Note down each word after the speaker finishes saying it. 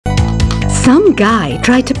Some guy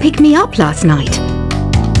tried to pick me up last night.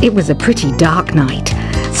 It was a pretty dark night,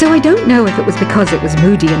 so I don't know if it was because it was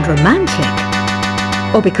moody and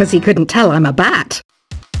romantic, or because he couldn't tell I'm a bat.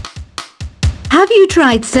 Have you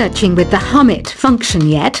tried searching with the Hum It function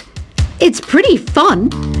yet? It's pretty fun.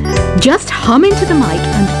 Just hum into the mic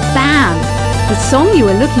and bam! The song you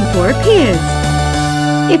are looking for appears.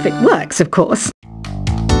 If it works, of course.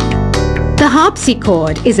 The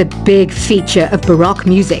harpsichord is a big feature of Baroque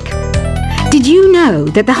music. Did you know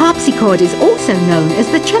that the harpsichord is also known as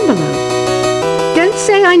the cembalo? Don't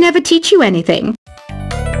say I never teach you anything.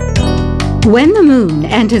 When the moon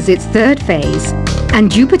enters its third phase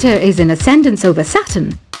and Jupiter is in ascendance over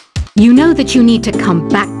Saturn, you know that you need to come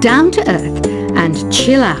back down to Earth and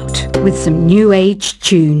chill out with some new age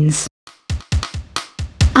tunes.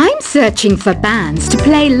 I'm searching for bands to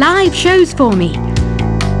play live shows for me.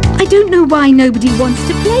 I don't know why nobody wants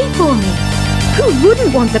to play for me. Who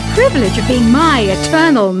wouldn't want the privilege of being my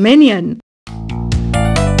eternal minion?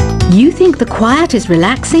 You think the quiet is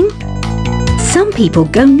relaxing? Some people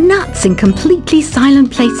go nuts in completely silent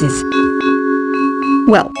places.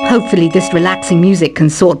 Well, hopefully this relaxing music can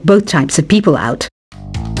sort both types of people out.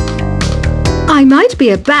 I might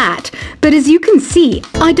be a bat, but as you can see,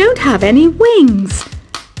 I don't have any wings.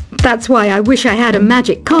 That's why I wish I had a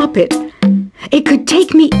magic carpet. It could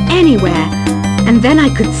take me anywhere, and then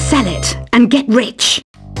I could sell it and get rich.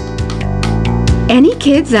 Any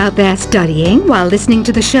kids out there studying while listening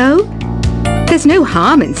to the show? There's no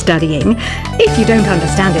harm in studying. If you don't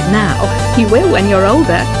understand it now, you will when you're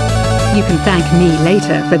older. You can thank me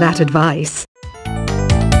later for that advice.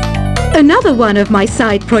 Another one of my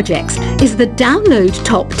side projects is the Download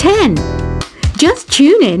Top 10. Just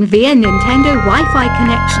tune in via Nintendo Wi-Fi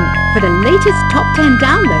connection for the latest Top 10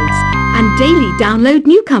 downloads and daily download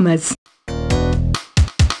newcomers.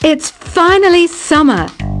 It's finally summer.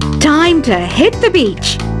 Time to hit the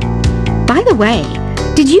beach. By the way,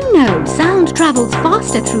 did you know sound travels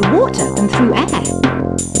faster through water than through air?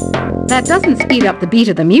 That doesn't speed up the beat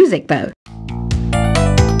of the music, though.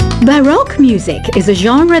 Baroque music is a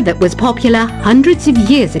genre that was popular hundreds of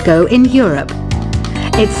years ago in Europe.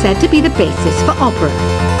 It's said to be the basis for opera.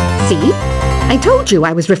 See? I told you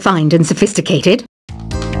I was refined and sophisticated.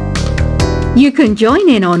 You can join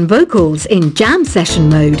in on vocals in jam session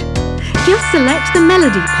mode. Just select the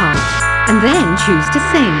melody part and then choose to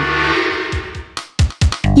sing.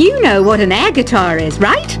 You know what an air guitar is,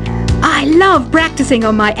 right? I love practicing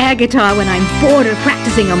on my air guitar when I'm bored of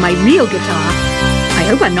practicing on my real guitar. I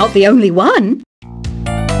hope I'm not the only one.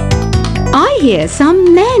 I hear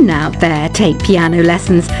some men out there take piano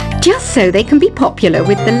lessons just so they can be popular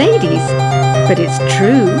with the ladies. But it's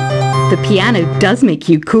true, the piano does make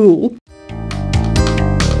you cool.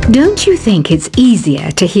 Don't you think it's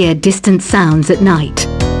easier to hear distant sounds at night?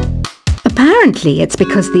 Apparently it's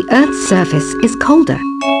because the Earth's surface is colder.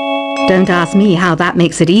 Don't ask me how that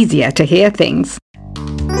makes it easier to hear things.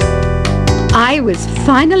 I was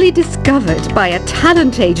finally discovered by a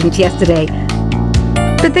talent agent yesterday,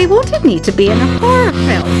 but they wanted me to be in a horror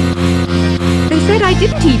film. They said I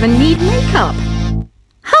didn't even need makeup.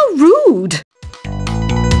 How rude!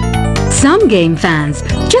 Some game fans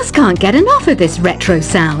just can't get enough of this retro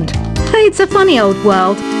sound. It's a funny old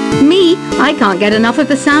world. Me, I can't get enough of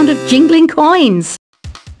the sound of jingling coins.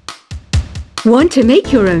 Want to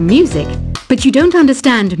make your own music, but you don't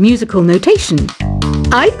understand musical notation?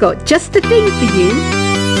 I've got just the thing for you.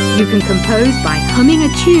 You can compose by humming a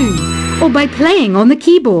tune or by playing on the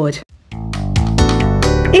keyboard.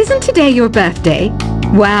 Isn't today your birthday?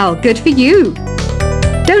 Well, good for you.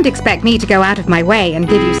 Don't expect me to go out of my way and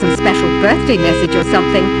give you some special birthday message or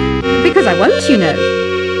something, because I won't, you know.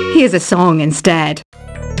 Here's a song instead.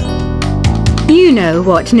 You know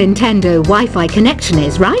what Nintendo Wi-Fi connection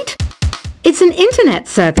is, right? It's an internet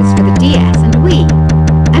service for the DS and Wii,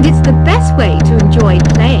 and it's the best way to enjoy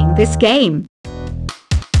playing this game.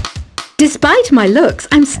 Despite my looks,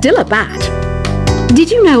 I'm still a bat.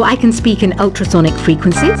 Did you know I can speak in ultrasonic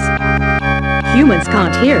frequencies? Humans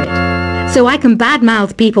can't hear it, so I can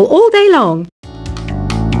badmouth people all day long.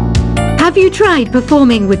 Have you tried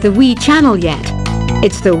performing with the Wii channel yet?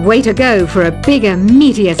 It's the way to go for a bigger,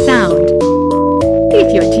 meatier sound.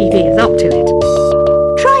 If your TV is up to it.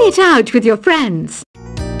 Try it out with your friends.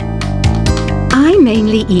 I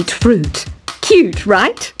mainly eat fruit. Cute,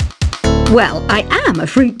 right? Well, I am a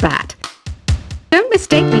fruit bat. Don't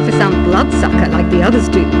mistake me for some bloodsucker like the others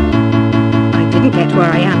do. I didn't get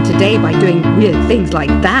where I am today by doing weird things like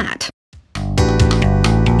that.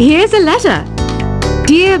 Here's a letter.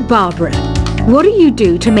 Dear Barbara, what do you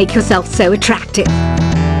do to make yourself so attractive?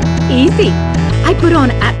 Easy. I put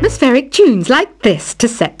on atmospheric tunes like this to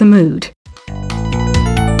set the mood.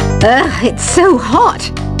 Ugh, it's so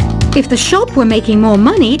hot. If the shop were making more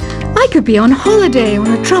money, I could be on holiday on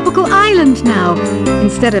a tropical island now,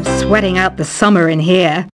 instead of sweating out the summer in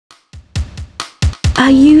here.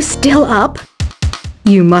 Are you still up?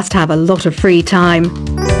 You must have a lot of free time.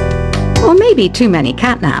 Or maybe too many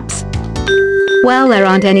catnaps. Well, there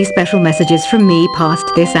aren't any special messages from me past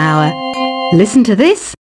this hour. Listen to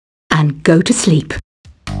this and go to sleep.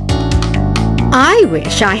 I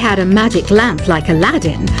wish I had a magic lamp like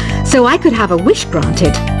Aladdin, so I could have a wish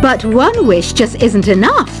granted. But one wish just isn't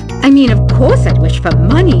enough. I mean, of course I'd wish for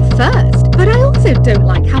money first, but I also don't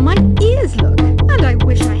like how my ears look. And I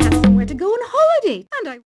wish I had somewhere to go on holiday.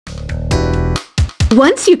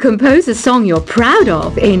 Once you compose a song you're proud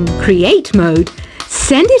of in Create mode,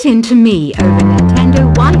 send it in to me over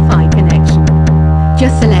Nintendo Wi-Fi connection.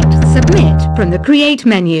 Just select Submit from the Create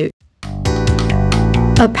menu.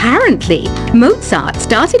 Apparently, Mozart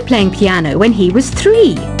started playing piano when he was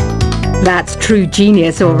 3. That's true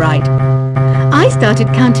genius, all right. I started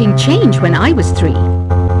counting change when I was 3.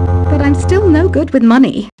 But I'm still no good with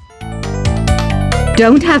money.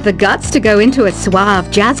 Don't have the guts to go into a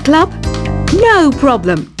suave jazz club? No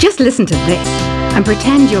problem. Just listen to this and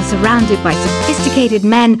pretend you're surrounded by sophisticated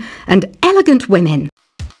men and elegant women.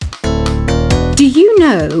 Do you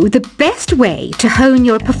know the best way to hone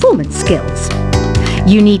your performance skills?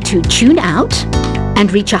 You need to tune out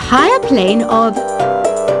and reach a higher plane of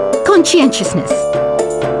conscientiousness.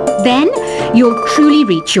 Then you'll truly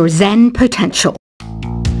reach your Zen potential.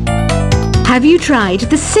 Have you tried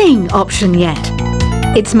the Sing option yet?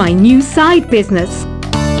 It's my new side business.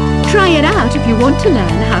 Try it out if you want to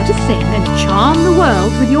learn how to sing and charm the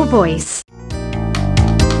world with your voice.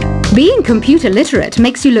 Being computer literate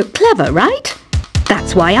makes you look clever, right?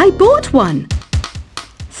 That's why I bought one.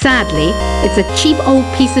 Sadly, it's a cheap old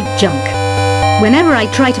piece of junk. Whenever I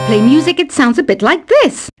try to play music, it sounds a bit like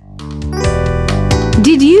this.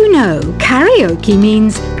 Did you know karaoke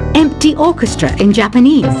means empty orchestra in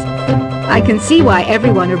Japanese? I can see why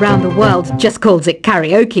everyone around the world just calls it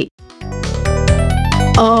karaoke.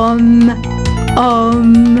 Oh,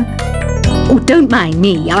 don't mind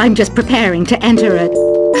me. I'm just preparing to enter a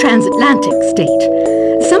transatlantic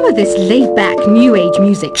state. Some of this laid-back New Age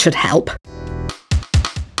music should help.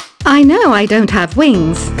 I know I don't have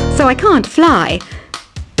wings, so I can't fly.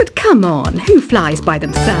 But come on, who flies by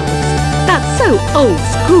themselves? That's so old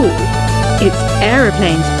school. It's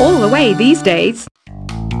aeroplanes all the way these days.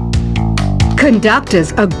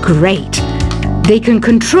 Conductors are great. They can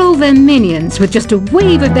control their minions with just a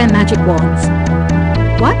wave of their magic wands.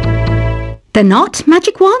 What? They're not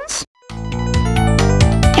magic wands?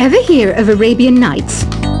 Ever hear of Arabian Nights?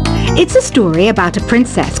 It's a story about a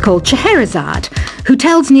princess called Scheherazade who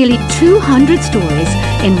tells nearly 200 stories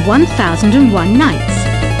in 1001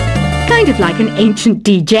 nights. Kind of like an ancient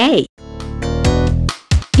DJ.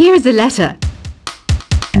 Here's a letter.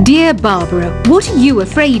 Dear Barbara, what are you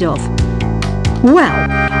afraid of? Well,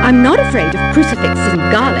 I'm not afraid of crucifixes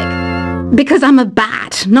and garlic, because I'm a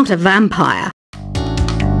bat, not a vampire.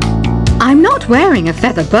 I'm not wearing a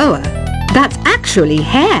feather boa. That's actually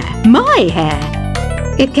hair, my hair.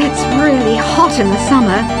 It gets really hot in the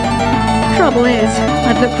summer. Trouble is,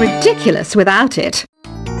 I'd look ridiculous without it.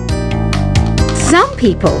 Some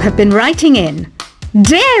people have been writing in,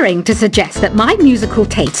 daring to suggest that my musical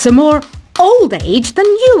tastes are more old age than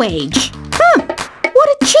new age. Huh, what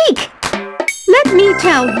a cheek! Let me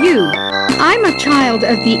tell you, I'm a child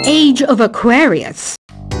of the age of Aquarius.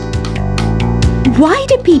 Why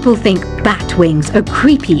do people think bat wings are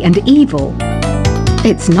creepy and evil?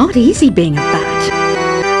 It's not easy being a bat.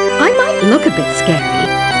 I might look a bit scary,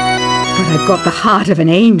 but I've got the heart of an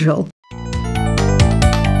angel.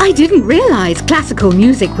 I didn't realize classical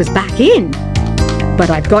music was back in, but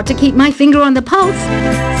I've got to keep my finger on the pulse,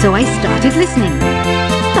 so I started listening.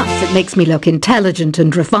 Thus, it makes me look intelligent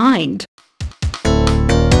and refined.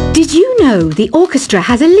 Did you know the orchestra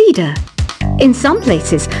has a leader? In some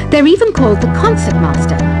places, they're even called the concert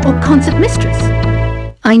master or concert mistress.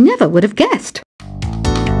 I never would have guessed.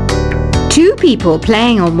 Two people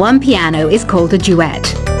playing on one piano is called a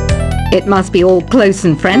duet. It must be all close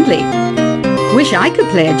and friendly. Wish I could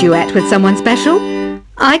play a duet with someone special.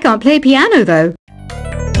 I can't play piano though.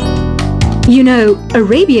 You know,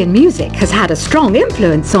 Arabian music has had a strong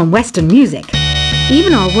influence on Western music.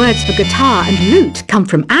 Even our words for guitar and lute come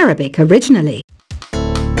from Arabic originally.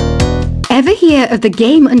 Ever hear of the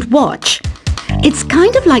Game & Watch? It's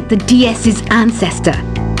kind of like the DS's ancestor.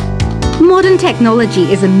 Modern technology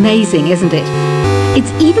is amazing, isn't it?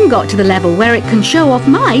 It's even got to the level where it can show off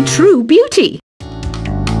my true beauty.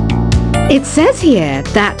 It says here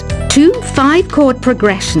that 2 5-chord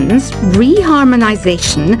progressions,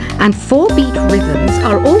 reharmonization, and 4-beat rhythms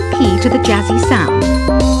are all key to the jazzy sound.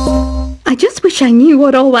 I just wish I knew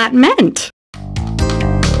what all that meant.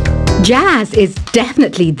 Jazz is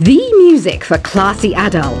definitely the music for classy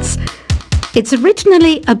adults. It's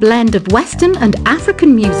originally a blend of Western and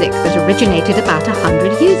African music that originated about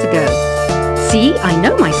 100 years ago. See, I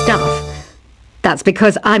know my stuff. That's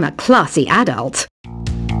because I'm a classy adult.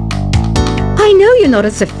 I know you're not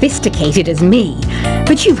as sophisticated as me,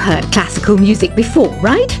 but you've heard classical music before,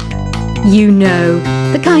 right? You know,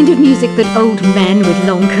 the kind of music that old men with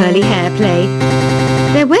long curly hair play.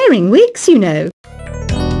 They're wearing wigs, you know.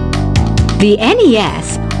 The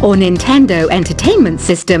NES, or Nintendo Entertainment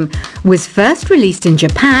System, was first released in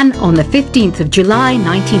Japan on the 15th of July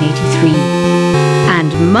 1983.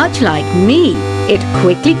 And much like me, it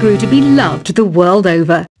quickly grew to be loved the world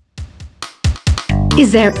over.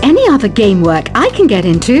 Is there any other game work I can get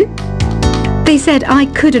into? They said I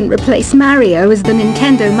couldn't replace Mario as the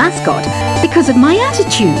Nintendo mascot because of my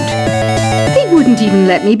attitude. They wouldn't even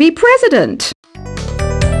let me be president.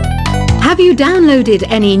 Have you downloaded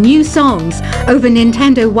any new songs over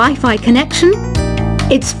Nintendo Wi-Fi connection?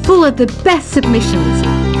 It's full of the best submissions,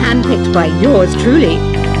 handpicked by yours truly.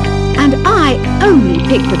 And I only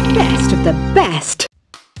pick the best of the best.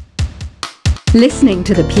 Listening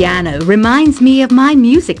to the piano reminds me of my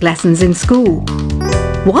music lessons in school.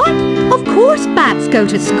 What? Of course bats go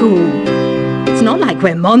to school. It's not like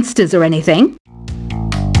we're monsters or anything.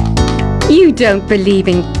 You don't believe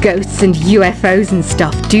in ghosts and UFOs and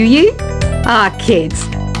stuff, do you? Ah, kids,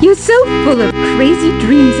 you're so full of crazy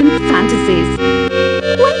dreams and fantasies.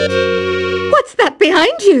 Wait, what's that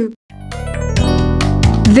behind you?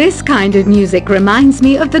 This kind of music reminds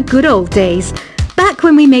me of the good old days, back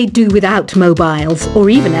when we made do without mobiles or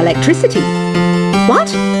even electricity. What?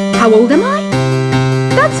 How old am I?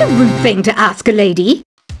 That's a rude thing to ask a lady.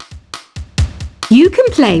 You can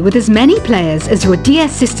play with as many players as your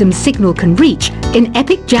DS system's signal can reach in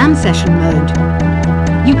Epic Jam Session mode.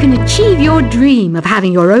 You can achieve your dream of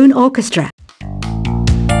having your own orchestra.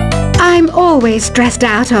 I'm always stressed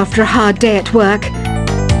out after a hard day at work.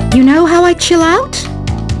 You know how I chill out?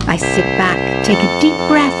 I sit back, take a deep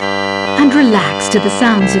breath, and relax to the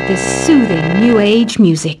sounds of this soothing new age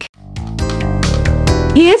music.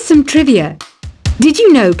 Here's some trivia. Did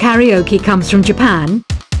you know karaoke comes from Japan?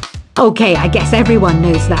 Okay, I guess everyone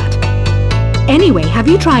knows that. Anyway, have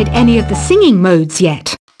you tried any of the singing modes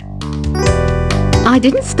yet? I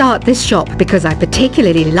didn't start this shop because I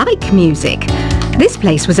particularly like music. This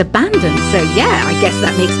place was abandoned, so yeah, I guess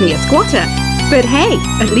that makes me a squatter. But hey,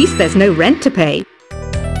 at least there's no rent to pay.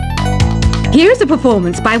 Here's a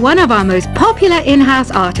performance by one of our most popular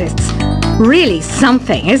in-house artists. Really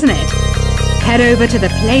something, isn't it? Head over to the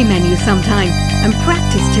play menu sometime and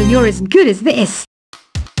practice till you're as good as this.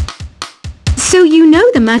 So you know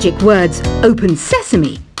the magic words "Open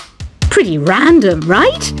Sesame"? Pretty random,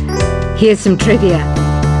 right? Here's some trivia.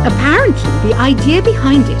 Apparently, the idea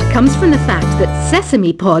behind it comes from the fact that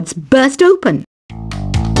sesame pods burst open.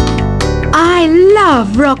 I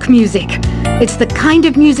love rock music. It's the kind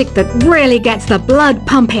of music that really gets the blood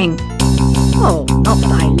pumping. Oh, not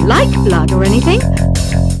that I like blood or anything.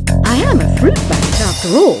 I am a fruit bat after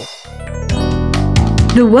all.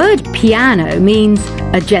 The word piano means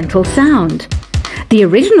a gentle sound. The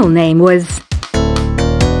original name was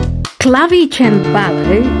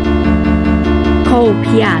clavicembalo col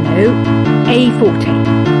piano a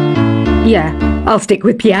forte. Yeah, I'll stick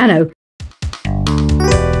with piano.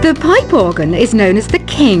 The pipe organ is known as the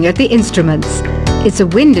king of the instruments. It's a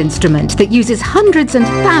wind instrument that uses hundreds and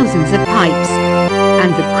thousands of pipes.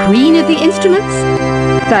 And the queen of the instruments?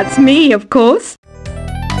 That's me, of course.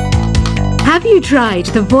 Have you tried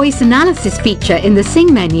the voice analysis feature in the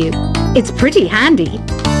Sing menu? It's pretty handy.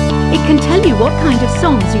 It can tell you what kind of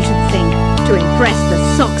songs you should sing to impress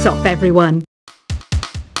the socks off everyone.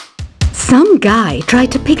 Some guy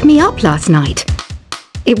tried to pick me up last night.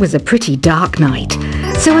 It was a pretty dark night,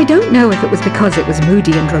 so I don't know if it was because it was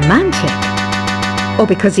moody and romantic, or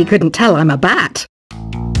because he couldn't tell I'm a bat.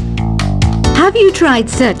 Have you tried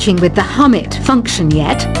searching with the Hum It function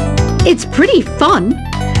yet? It's pretty fun.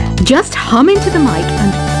 Just hum into the mic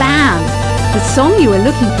and bam! The song you are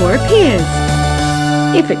looking for appears.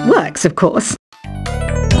 If it works, of course.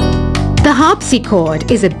 The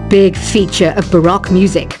harpsichord is a big feature of Baroque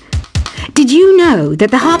music. Did you know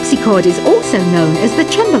that the harpsichord is also known as the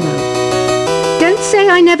cembalo? Don't say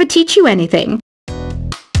I never teach you anything.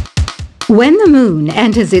 When the moon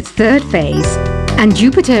enters its third phase and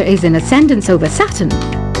Jupiter is in ascendance over Saturn,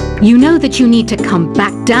 you know that you need to come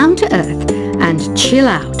back down to Earth and chill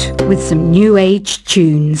out with some new age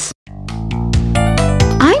tunes.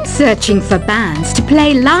 searching for bands to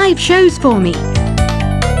play live shows for me.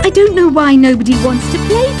 I don't know why nobody wants to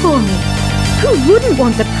play for me. Who wouldn't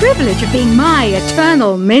want the privilege of being my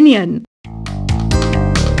eternal minion?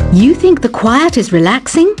 You think the quiet is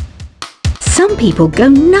relaxing? Some people go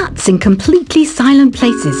nuts in completely silent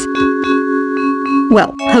places.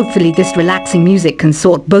 Well, hopefully this relaxing music can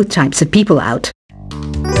sort both types of people out.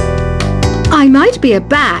 I might be a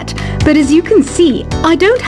bat, but as you can see, I don't